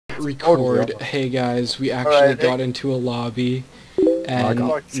record. Hey guys, we actually got into a lobby, and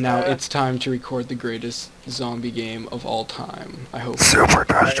now it's time to record the greatest zombie game of all time. I hope. Super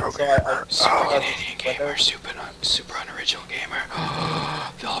Industrial Gamer. Super Canadian Gamer, super unoriginal gamer.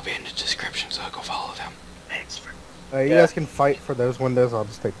 They'll all be in the description, so go follow them. Thanks for. You guys can fight for those windows. I'll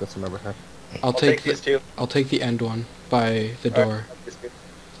just take this one over here. I'll take these two. I'll take the end one by the door.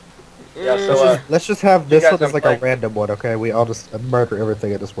 Yeah, so let's just have this one as like a random one, okay? We all just murder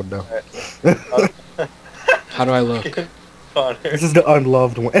everything at this window. How do I look? This is the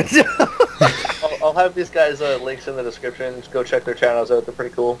unloved one. I'll have these guys' links in the description. Just go check their channels out. They're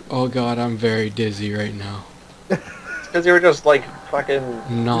pretty cool. Oh god, I'm very dizzy right now. It's because you were just like fucking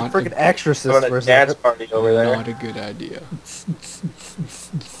freaking exorcist for a dance party over there. Not a good idea.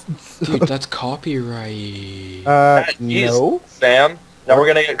 Dude, that's copyright. No. Sam. Now we're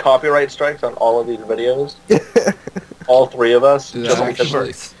gonna get copyright strikes on all of these videos. All three of us.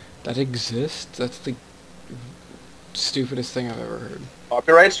 That exists? That's the stupidest thing I've ever heard.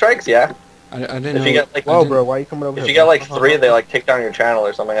 Copyright strikes? Yeah. I didn't know. If you get like, whoa, bro, why are you coming over here? If you get like 3, they like take down your channel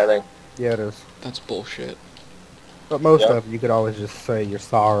or something. I think. Yeah, it is. That's bullshit. But most of them, you could always just say you're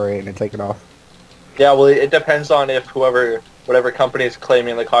sorry and then take it off. Yeah, well, it depends on if whatever company is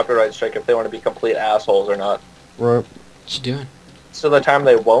claiming the copyright strike, if they want to be complete assholes or not. Right. What you doing? So the time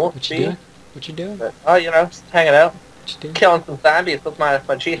they won't What you doing? What you doing? But, oh, you know, just hanging out. What you doing? Killing some zombies with my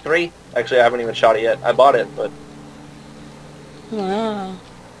G3. Actually, I haven't even shot it yet. I bought it, but... Ah.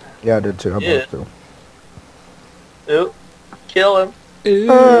 Yeah, I did too. I bought it too. Ooh. Kill him.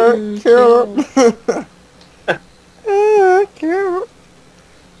 Ooh, kill him. Kill him.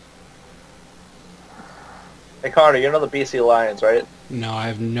 Hey, Connor, you know the BC Lions, right? No, I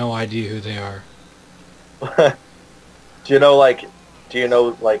have no idea who they are. Do you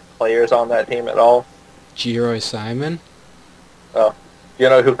know players on that team at all? G-Roy Simon? Oh. Do you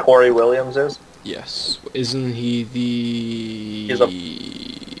know who Corey Williams is? Yes. Isn't he the...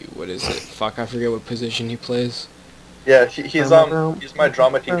 What is it? Fuck, I forget what position he plays. Yeah, he's my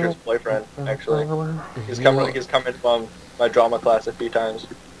drama teacher's boyfriend, actually. He's come from my drama class a few times.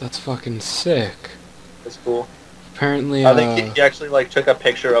 That's fucking sick. It's cool. Apparently, I think he actually took a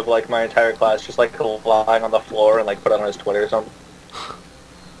picture of my entire class just lying on the floor and put it on his Twitter or something.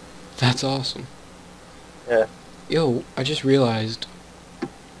 That's awesome. Yeah. Yo, I just realized,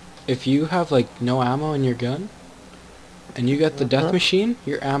 if you have no ammo in your gun, and you got the death machine,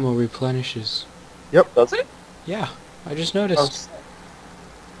 your ammo replenishes. Yep. Does it? Yeah, I just noticed.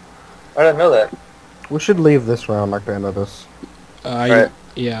 I didn't know that. We should leave this round like the end of this. Right.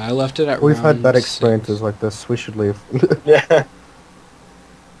 Yeah, I left it at We've had bad 6. experiences like this. We should leave. Yeah.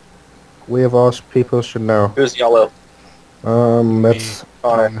 We of all people should know. Who's yellow? That's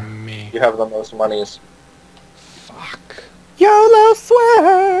Connor. Me. You have the most monies. Fuck. YOLO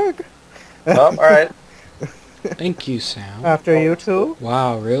swag! Oh, alright. Thank you, Sam. After you two?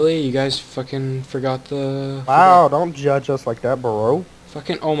 Wow, really? You guys fucking forgot the... Wow, don't judge us like that, bro.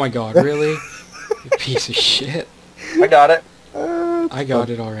 Fucking... Oh my god, really? You piece of shit. I got it. I got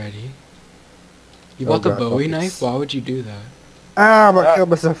it already. You bought the Bowie knife? Why would you do that? Ah, I'm gonna kill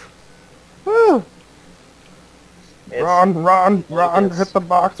myself. Woo! Run, hit the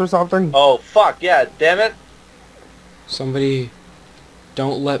box or something. Oh, fuck, yeah, damn it. Somebody...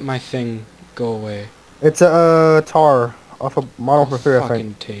 Don't let my thing go away. It's a tar off of Model for 3, I think.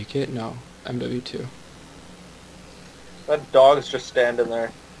 Fucking take it? No. MW2. That dog's just standing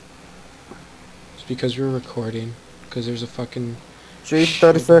there. It's because we're recording. Because there's a fucking...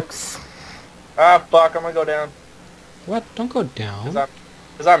 G36. Ah, fuck, I'm gonna go down. What? Don't go down.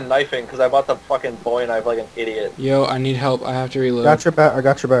 Because I'm knifing, because I bought the fucking Bowie knife like an idiot. Yo, I need help. I have to reload. Got your back. I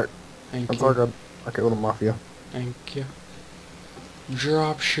got your back. Thank I'm you. sorry, good. I killed a mafia. Thank you.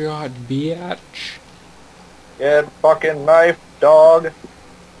 Drop shot, biatch. Get fucking knife, dog.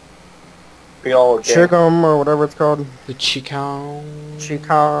 Be all okay. Chickum, or whatever it's called. The Chicom.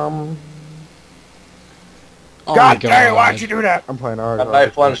 Chicom. Oh God my damn, why'd you do that? I'm playing hard. That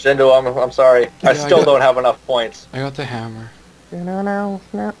knife lunged into him. I'm sorry. I still don't have enough points. I got the hammer.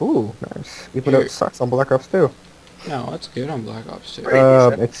 Ooh, nice. Even though it sucks on Black Ops 2. No, that's good on Black Ops 2.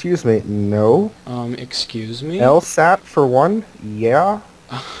 Excuse me, no. Excuse me? LSAT for 1? Yeah.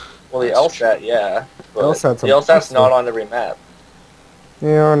 Well, the LSAT, yeah. But LSAT's the LSAT's not on every map.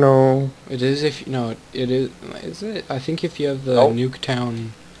 Yeah, I know. It is if... No, it is... Is it? I think if you have the Nuketown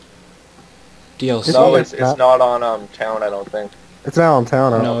DLC. No, it's not on town, I don't think. It's not on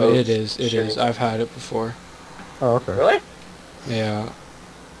town, I don't No, it is. It is. I've had it before. Oh, okay. Really? Yeah.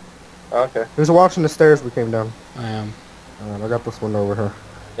 Okay. Who's watching the stairs we came down? I am. I got this one over here.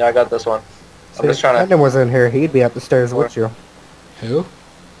 Yeah, I got this one. See, if Brendan was in here, he'd be at the stairs with you. Who?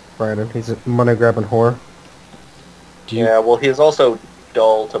 Brandon. He's a money-grabbing whore. Yeah, well, he's also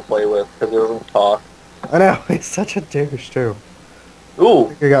dull to play with because he doesn't talk. I know, he's such a douche, too.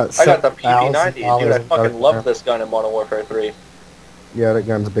 Ooh, I got the PP90. Dude, I fucking love this gun in Modern Warfare 3. Yeah, that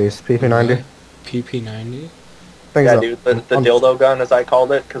gun's beast. PP90. What? PP90? Yeah, dude, the dildo gun, as I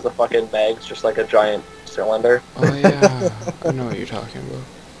called it, because the fucking mag's just like a giant cylinder. Oh, yeah. I know what you're talking about.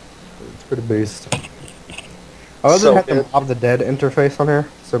 It's pretty beast. I love So have the Mob the Dead interface on here.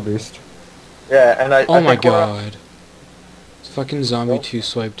 So beast. Yeah, and I Oh I my think god. Fucking Zombie 2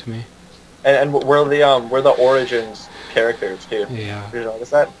 swiped me. and we're the Origins characters too. Yeah. Did you notice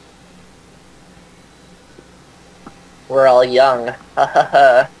that? We're all young. Ha ha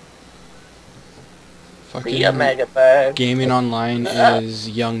ha. Fucking mega bag. gaming online is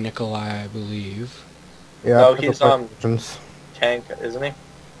young Nikolai, I believe. Yeah. No, he's Tank, isn't he?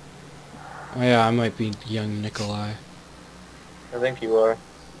 Oh yeah, I might be young Nikolai. I think you are.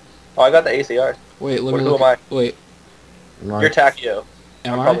 Oh, I got the ACR. Wait, let me Who look. am I? Wait, You're Takio.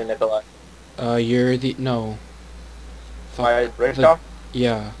 am I'm I? probably Nikolai. You're the no. Am I Rachel?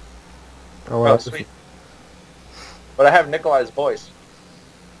 Yeah. Oh, well, sweet. But I have Nikolai's voice.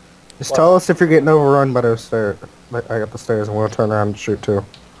 Just tell us if you're getting overrun by those stairs. I got the stairs and we'll turn around and shoot too.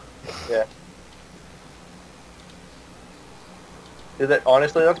 Yeah. Dude,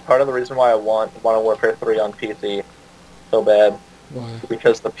 honestly, that's part of the reason why I want Modern Warfare 3 on PC so bad. Why?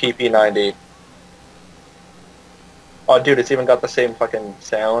 Because the PP90. Oh, dude, it's even got the same fucking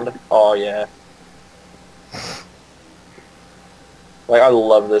sound. Oh, yeah. Like, I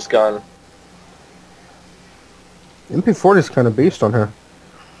love this gun. MP40 is kind of beast on here.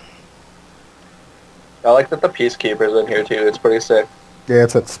 I like that the Peacekeeper's in here, too. It's pretty sick. Yeah,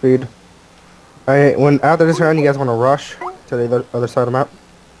 it's at speed. When after this round, you guys want to rush to the other side of the map?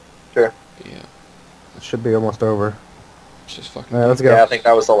 Sure. Yeah. It should be almost over. It's just fucking. Alright, let's go. Yeah, I think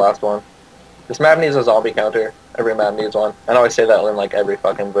that was the last one. This map needs a zombie counter. Every map needs one. I know I say that in, like, every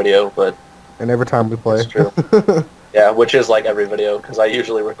fucking video, but... And every time we play. It's true. Yeah, which is, like, every video, because I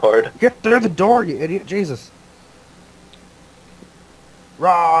usually record. Get through the door, you idiot. Jesus.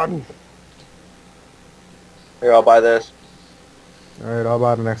 Run! Here, I'll buy this. Alright, I'll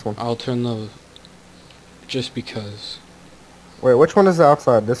buy the next one. I'll turn the. Just because. Wait, which one is the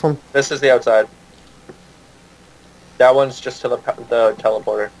outside? This one? This is the outside. That one's just to the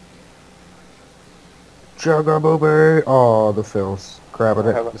teleporter. Jugga booby. Oh, the fills. Grabbing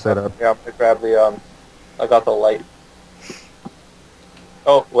it. Set up. Yeah, I'm gonna grab the, I got the light.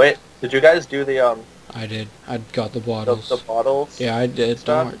 Oh, wait. Did you guys do the, I did. I got the bottles. The bottles? Yeah, I did.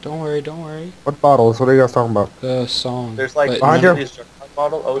 Stuff? Don't worry. What bottles? What are you guys talking about? The song. There's like behind none of these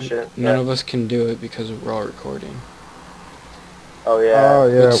bottles. Oh shit. None of us can do it because we're all recording. Oh yeah. Oh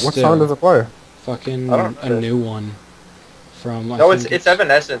yeah. But What still, song does it play? Fucking I don't know. a new one. From No, it's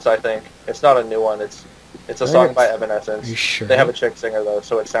Evanescence, I think. It's not a new one. It's a song by Are Evanescence. you sure? They have a chick singer though,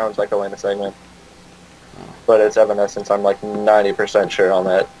 so it sounds like Elena Segment. Oh. But it's Evanescence. I'm like 90% sure on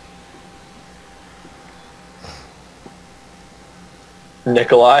that.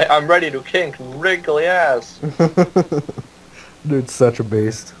 Nikolai, I'm ready to kink wrinkly ass. Dude's such a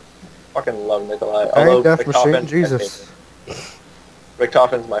beast. Fucking love Nikolai. Hey, Although Death Rick Machine, Toffin's Jesus. my favorite. Rick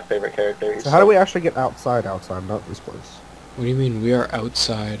Toffin's my favorite character. So how do we actually get outside, not this place? What do you mean? We are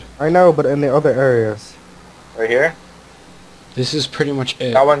outside. I know, but in the other areas. Right here? This is pretty much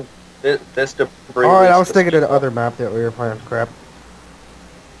it. That one, this debris. Alright, I was thinking of the other map that we were playing. Crap.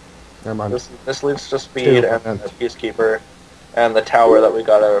 Never mind. This leads to speed and the Peacekeeper and the tower that we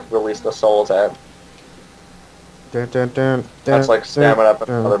gotta release the souls at. That's like stamina up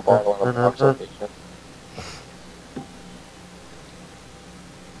another bottle in a box location.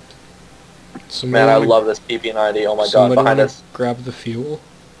 Man, I love this PP90. Oh my god, behind us. Grab the fuel.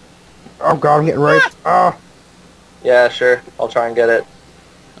 Oh god, I'm getting raped. Ah! Yeah, sure. I'll try and get it.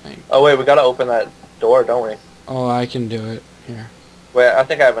 Oh wait, we gotta open that door, don't we? Oh, I can do it. Here. Wait, I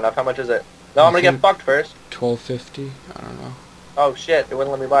think I have enough. How much is it? No, I'm gonna get fucked first. 12.50. I don't know. Oh shit, it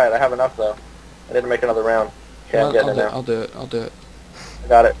wouldn't let me buy it. I have enough though. I didn't make another round. Okay, I'm getting it now. I'll do it. I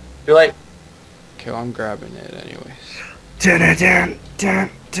got it. Too late. Okay, well, I'm grabbing it anyways. I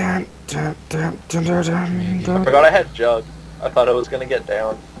forgot I had Jug. I thought I was gonna get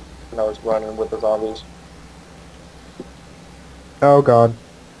down. And I was running with the zombies. Oh god.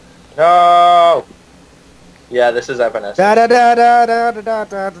 No! Yeah, this is Evanescence. I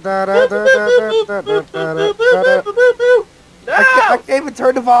can't even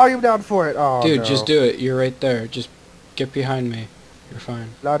turn the volume down for it. Oh, dude, no. just do it. You're right there. Just get behind me. You're fine.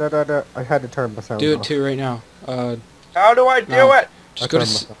 I had to turn my sound Do off. it too right now. How do I do it? Just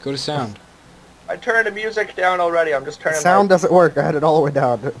go to sound. I turned the music down already. I'm just turning. Sound doesn't work. I had it all the way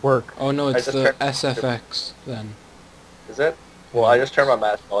down. It work. Oh no, it's the SFX then. Is it? Well, I just turned my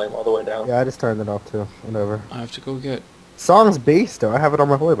max volume all the way down. Yeah, I just turned it off too. Whatever. I have to go get. Song's beast though. I have it on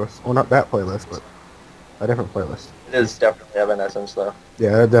my playlist. Well, not that playlist, but a different playlist. It is definitely Evanescence though.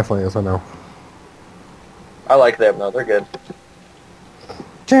 Yeah, it definitely is. I know. I like them though. They're good.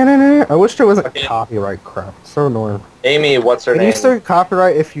 I wish there wasn't copyright crap. It's so annoying. Amy, what's her name? It needs to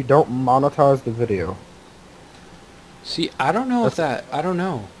copyright if you don't monetize the video. See, I don't know if that. I don't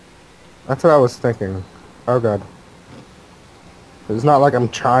know. That's what I was thinking. Oh god. It's not like I'm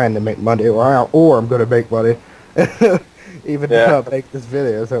trying to make money or I'm gonna make money. Even though I make this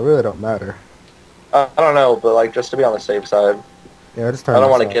video, so it really don't matter. I don't know, but like just to be on the safe side. Yeah, I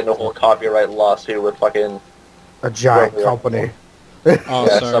don't want to get in a whole copyright lawsuit with fucking a giant company. Oh,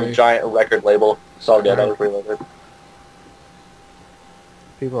 yeah, sorry. some giant record label. It's all good. I was reloaded.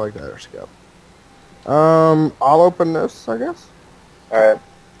 People like that are scum. I'll open this, I guess. All right.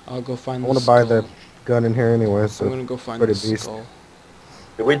 I'll go find. I want to buy the gun in here anyway, so I'm gonna go find the skull.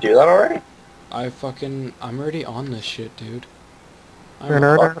 Did we do that already? I'm already on this shit, dude. Yeah,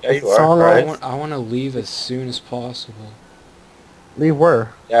 you are. Right. I want to leave as soon as possible. Leave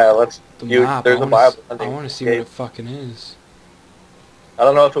where? Yeah, let's. Map. There's a Bible. I want to see what it fucking is. I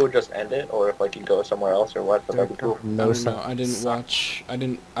don't know if it would just end it or if like you go somewhere else or what, but that'd be cool. I don't know. I didn't watch.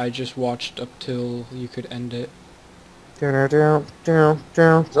 I just watched up till you could end it. Is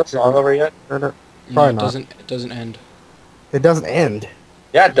that song over yet? No, it doesn't end. It doesn't end.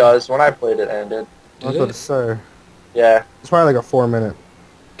 Yeah, it does. When I played it, ended. That's what it said. Yeah. It's probably like a 4-minute.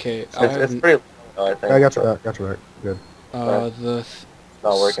 Okay. It's pretty long, I think. I got you back. Got you back. Good. The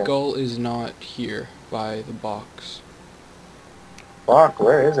not working. skull is not here by the box. Fuck,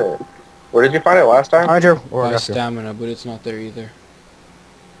 where is it? Where did you find it last time? I do. By stamina, but it's not there either.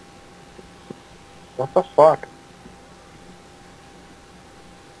 What the fuck?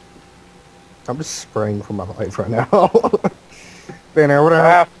 I'm just spraying for my life right now.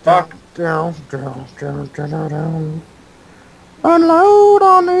 Fuck. Down. Unload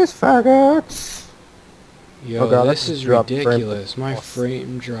on these faggots. Yo, this is ridiculous. My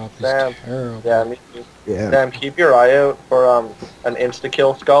frame drop is terrible. Yeah, me too. Yeah. Sam, keep your eye out for an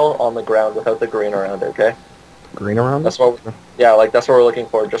insta-kill skull on the ground without the green around it, okay? Green around that's what. Yeah, like that's what we're looking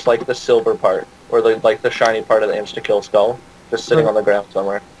for. Just like the silver part, or the shiny part of the insta-kill skull, just sitting on the ground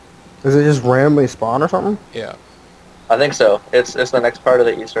somewhere. Does it just randomly spawn or something? Yeah. I think so. It's the next part of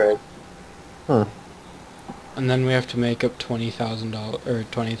the Easter egg. And then we have to make up $20,000 or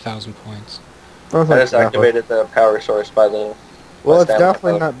 20,000 points. I just activated the power source by the. Well, it's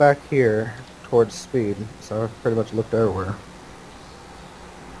definitely not back here towards speed, so I've pretty much looked everywhere.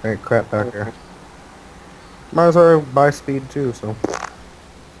 Ain't crap back here. Might as well buy speed too, so.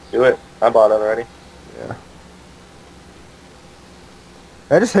 Do it. I bought it already. Yeah.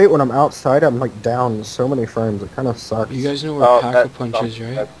 I just hate when I'm outside, I'm like down so many frames, it kind of sucks. You guys know where Pack-a-Punch is,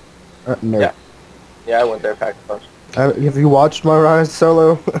 right? No. Yeah. Yeah, I went there, Pack-a-Punch. Have you watched my rise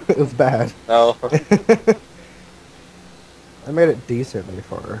solo? It was bad. No. I made it decently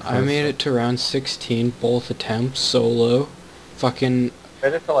far. I made it to round 16, both attempts, solo. Fucking... I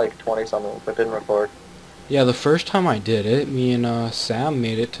made it to like 20 something, but didn't record. Yeah, the first time I did it, me and Sam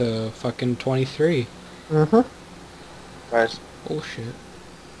made it to fucking 23. Nice. Bullshit.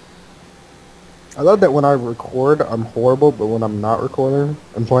 I love that when I record, I'm horrible, but when I'm not recording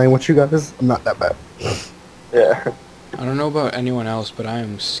and playing with you guys, I'm not that bad. Yeah. I don't know about anyone else, but I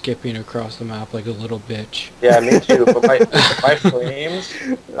am skipping across the map like a little bitch. Yeah, me too. But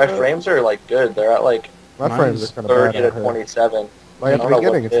my frames are like good. They're at like my frames are kind of 30 to 27. Like at the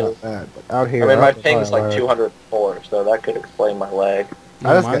beginning, it's not bad, but out here, I mean, my ping's like 204, so that could explain my lag.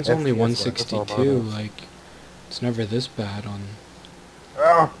 No, mine's only 162. Like, it's never this bad on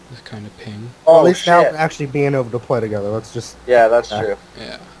this kind of ping. Well, at least now actually being able to play together. Let's just. Yeah, that's true.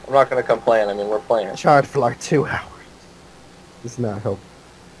 Yeah. I'm not gonna complain. I mean, we're playing. I tried for like 2 hours. It's not helping.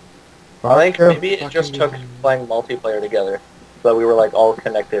 I think maybe it just took playing multiplayer together, so we were like all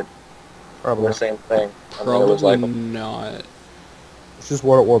connected. Probably the same thing. Probably it was like, not. It's just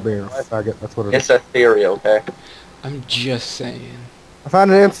World War being a faggot. That's what it is. It's a theory, okay? I'm just saying. I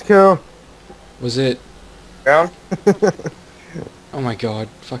found an insta-kill. Was it? Ground? Oh my god,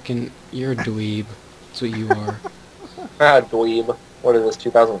 fucking, you're a dweeb. That's what you are. Dweeb. What is this,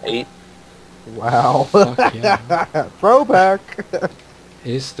 2008? Wow. Fuck yeah. Throwback. It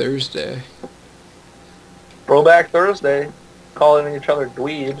is Thursday. Throwback Thursday. Calling each other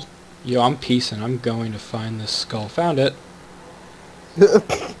dweebs. Yo, I'm peacing. I'm going to find this skull. Found it.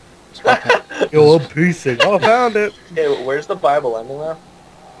 Yo, I'm peacing. I found it. Hey, where's the Bible ending now?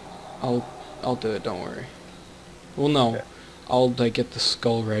 I'll I'll do it, don't worry. Well, no. Okay. I'll get the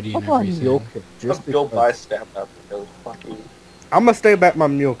skull ready and I'll buy everything. mule kick just Go because. buy stamina because fuck you. I'm gonna stay back my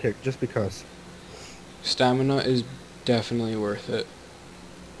mule kick just because. Stamina is definitely worth it.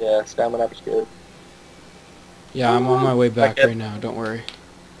 Yeah, stamina is good. Yeah, I'm on my way back right now, don't worry.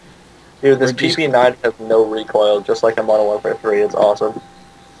 Dude, this PP9 has no recoil, just like in Modern Warfare 3. It's awesome.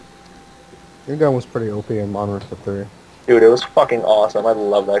 Your gun was pretty OP in Modern Warfare 3. Dude, it was fucking awesome. I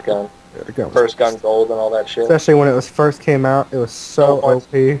love that gun. Yeah, the gun was First gun gold and all that shit. Especially when it was first came out, it was so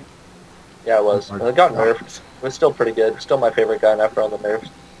OP. Yeah, it was. And it got nerfed. It was still pretty good. Still my favorite gun after all the nerfs.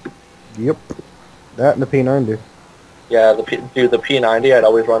 Yep. That and the P90. Yeah, the P90, I'd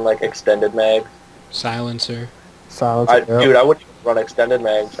always run like extended mag. Silencer. Silencer. Dude, I wouldn't even run extended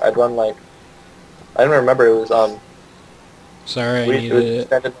mags. I'd run like, I don't remember. It was Sorry, I needed it.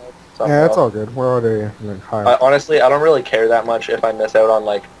 Extended mags, yeah, it's all good. We're already higher. Honestly, I don't really care that much if I miss out on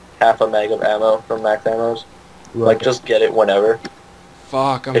like half a mag of ammo from max ammos. Right. Like, just get it whenever.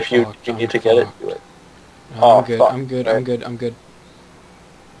 Fuck, I'm if you fucked. need to get it, do it. No, I'm good. Fuck. I'm good. Right. I'm good.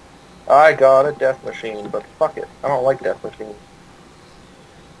 I got a death machine, but fuck it. I don't like death machines.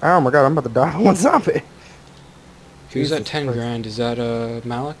 Oh my god, I'm about to die on one zombie. Who's at 10 grand? Is that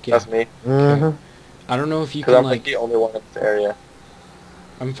Malik? Yeah. That's me. Mm-hmm. I don't know if you can I'm like. the only one in this area.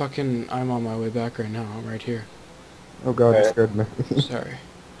 I'm on my way back right now. I'm right here. Oh god, you scared me. Sorry.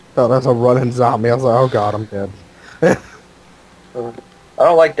 Thought that was a running zombie. I was like, oh god, I'm dead. I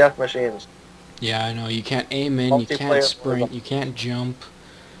don't like death machines. Yeah, I know. You can't aim in. You can't sprint. You can't jump.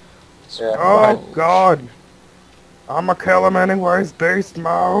 Yeah. Oh god. I'm a kill him anyways. Beast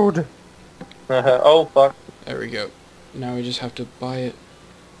mode. Oh fuck. There we go. Now we just have to buy it.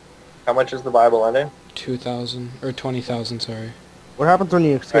 How much is the Bible ending? 2,000 or 20,000. Sorry. What happens when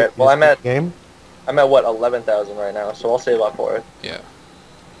you escape? Right, well, I'm at game. I'm at what 11,000 right now, so I'll save up for it. Yeah.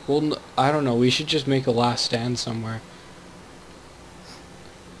 Well, I don't know. We should just make a last stand somewhere.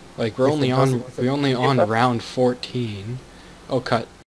 Like we're only on round 14. Oh, cut.